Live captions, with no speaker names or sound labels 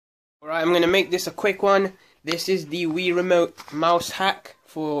Alright, I'm going to make this a quick one. This is the Wii Remote mouse hack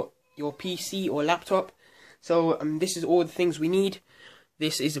for your PC or laptop. So this is all the things we need.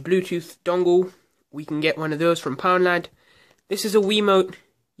 This is a Bluetooth dongle. We can get one of those from Poundland. This is a Wiimote.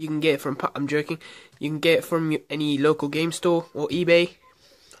 You can get it from, I'm joking, you can get it from any local game store or eBay.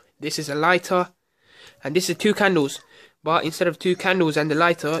 This is a lighter. And this is 2 candles. But instead of 2 candles and the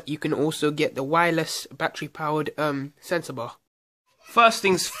lighter, you can also get the wireless battery powered sensor bar. First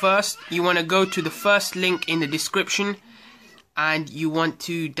things first, you want to go to the first link in the description and you want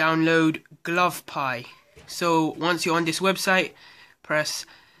to download GlovePi. So once you're on this website, press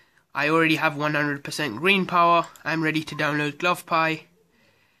I already have 100% green power, I'm ready to download GlovePi.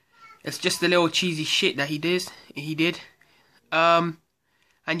 It's just a little cheesy shit that he did. And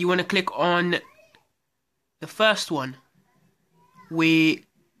you want to click on the first one with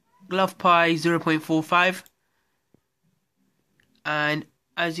GlovePi 0.45. And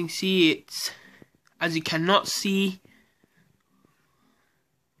as you can see, as you cannot see,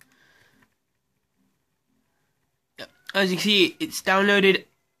 as you can see, it's downloaded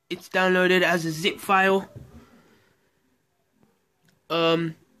as a zip file.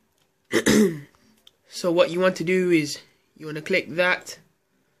 So what you want to do is you want to click that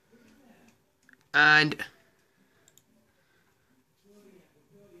and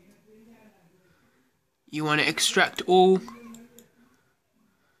you want to extract all.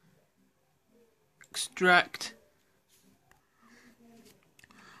 Extract.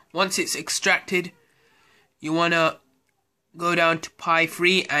 Once it's extracted, you want to go down to Pi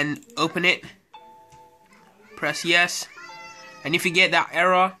free and open it. Press yes. And if you get that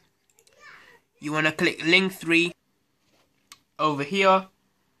error, you want to click link 3 over here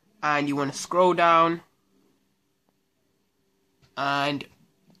and you want to scroll down and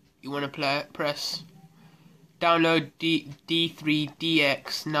you want to press download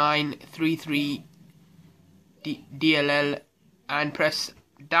D3DX933 DLL and press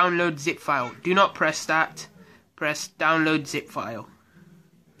download zip file. Do not press that, press download zip file,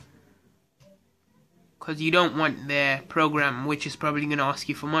 because you don't want their program, which is probably going to ask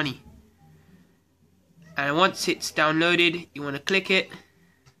you for money. And once it's downloaded, you want to click it,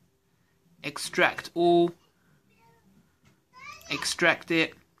 extract all, extract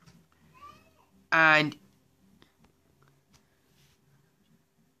it, and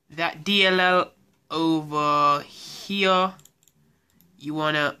that DLL over here, you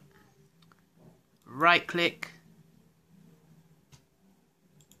want to right click,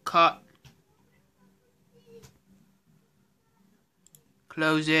 cut,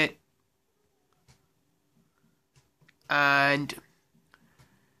 close it, and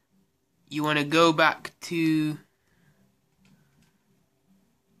you want to go back to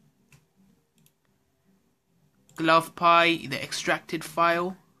GlovePi, the extracted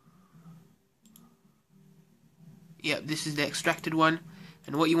file. Yep, this is the extracted one.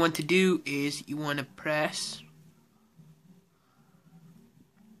 And what you want to do is you want to press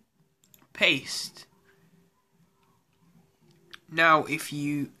paste. Now if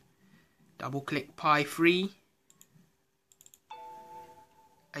you double click Pi free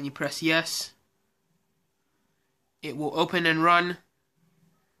and you press yes, it will open and run.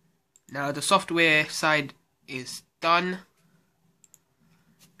 Now the software side is done.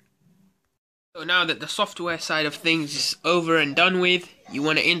 So now that the software side of things is over and done with, you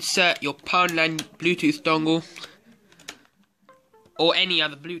want to insert your Poundland Bluetooth dongle or any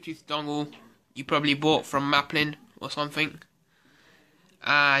other Bluetooth dongle you probably bought from Maplin or something,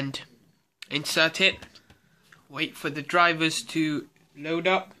 and insert it. Wait for the drivers to load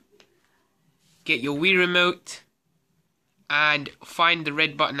up, get your Wii remote and find the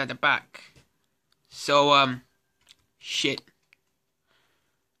red button at the back. So shit,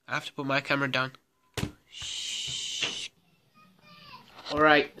 I have to put my camera down.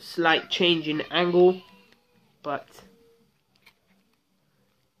 Alright, slight change in angle, but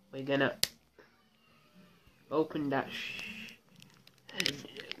we're gonna open that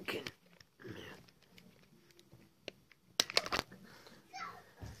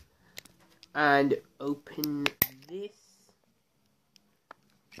and open this,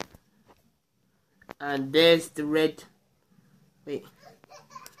 and there's the red, wait,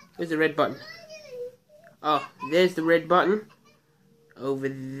 where's the red button? Oh, there's the red button over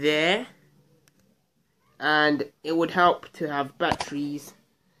there, and it would help to have batteries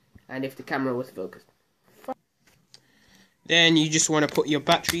and if the camera was focused. Then you just want to put your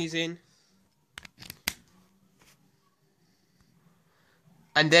batteries in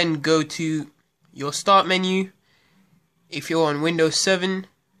and then go to your start menu if you're on Windows 7,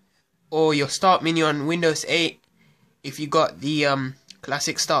 or your start menu on Windows 8 if you got the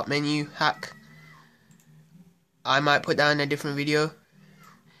classic start menu hack. I might put that in a different video.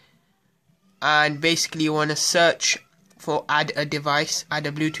 And basically you want to search for add a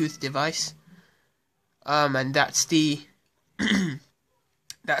Bluetooth device. And that's the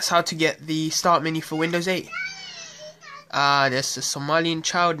that's how to get the start menu for Windows 8. There's a Somalian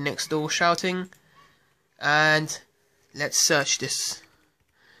child next door shouting, and let's search this.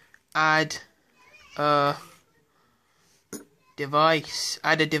 Add a device.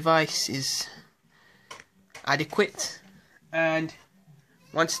 Add a device is adequate, and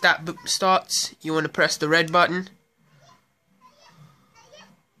once that starts, you want to press the red button.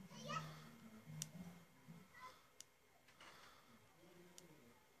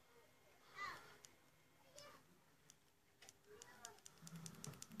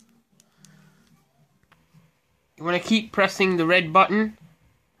 You want to keep pressing the red button.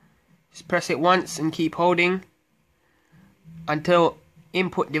 Just press it once and keep holding until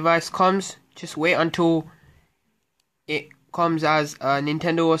input device comes. Just wait until it comes as a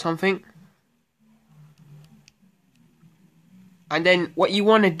Nintendo or something. And then what you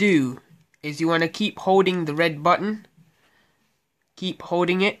want to do is you want to keep holding the red button. Keep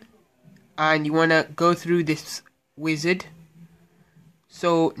holding it. And you want to go through this wizard.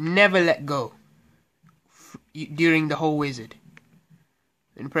 So never let go during the whole wizard.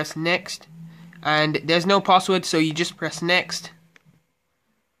 And press next. And there's no password, so you just press next.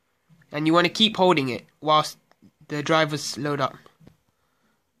 And you want to keep holding it whilst the drivers load up.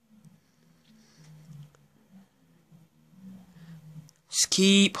 Just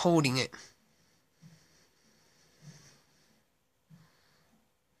keep holding it.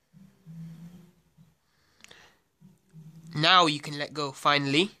 Now you can let go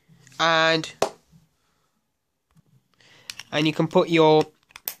finally. And you can put your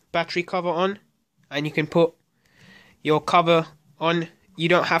battery cover on. And you can put your cover on. You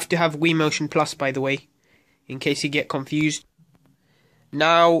don't have to have Wii Motion Plus, by the way, in case you get confused.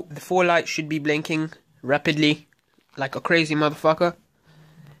 Now the 4 lights should be blinking rapidly like a crazy motherfucker.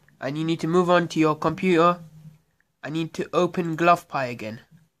 And you need to move on to your computer. I need to open GlovePie again.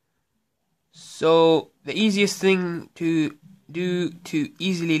 So the easiest thing to do to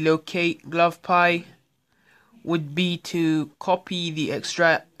easily locate GlovePie would be to copy the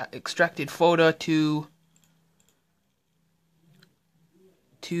extracted folder to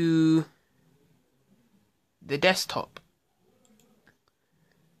the desktop.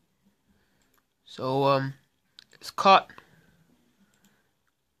 So let's cut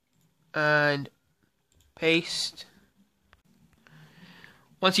and paste.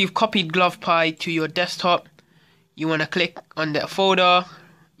 Once you've copied GlovePie to your desktop, you want to click on the folder.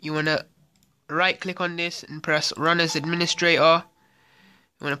 You want to right click on this and press run as administrator.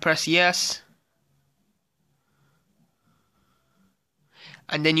 You want to press yes.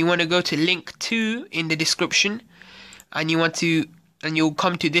 And then you want to go to link 2 in the description, and you'll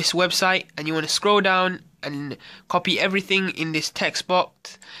come to this website, and you want to scroll down and copy everything in this text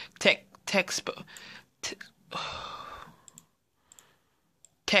box. Text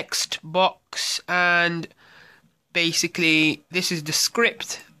box, and basically this is the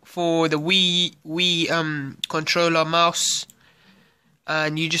script for the Wii controller mouse,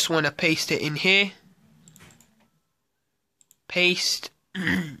 and you just want to paste it in here. Paste.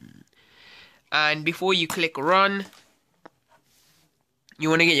 And before you click run, you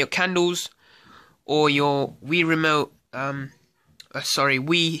want to get your candles or your Wii remote,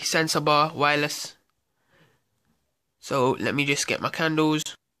 Wii sensor bar wireless. So let me just get my candles.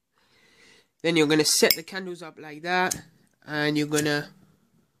 Then you're going to set the candles up like that, and you're going to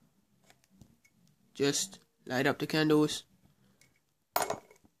just light up the candles,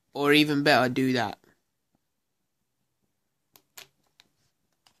 or even better, do that.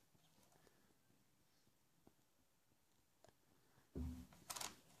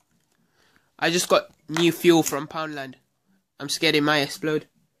 I just got new fuel from Poundland. I'm scared it might explode.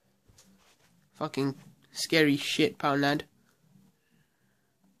 Fucking scary shit, Poundland.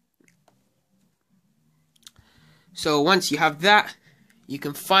 So once you have that, you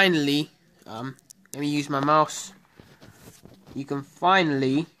can finally, let me use my mouse. You can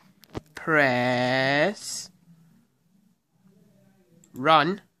finally press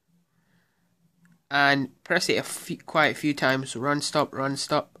run, and press it quite a few times. Run, stop,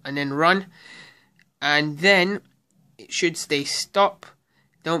 and then run. And then it should stay stop.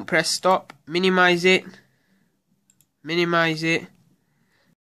 Don't press stop. Minimize it.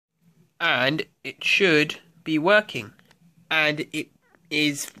 And it should be working. And it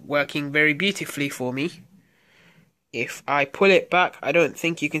is working very beautifully for me. If I pull it back, I don't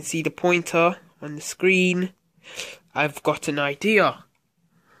think you can see the pointer on the screen. I've got an idea.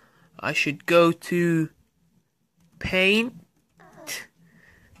 I should go to paint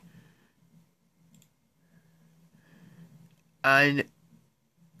and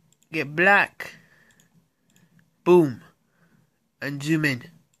get black. Boom. And zoom in.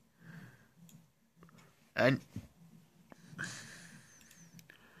 And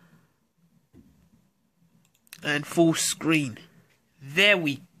full screen. There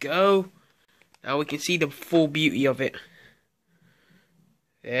we go. Now we can see the full beauty of it.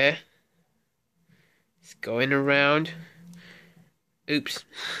 There. It's going around. Oops.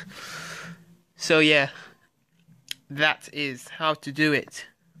 So yeah. That is how to do it.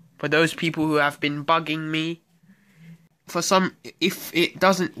 For those people who have been bugging me. For some, if it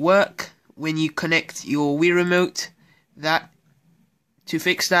doesn't work when you connect your Wii remote, to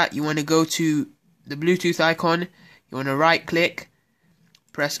fix that, you want to go to the Bluetooth icon. You want to right click,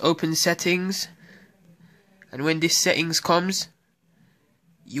 press open settings, and when this settings comes,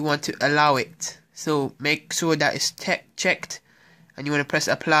 you want to allow it. So make sure that it's checked, and you want to press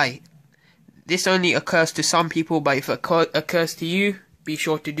apply. This only occurs to some people, but if it occurs to you, be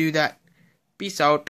sure to do that. Peace out.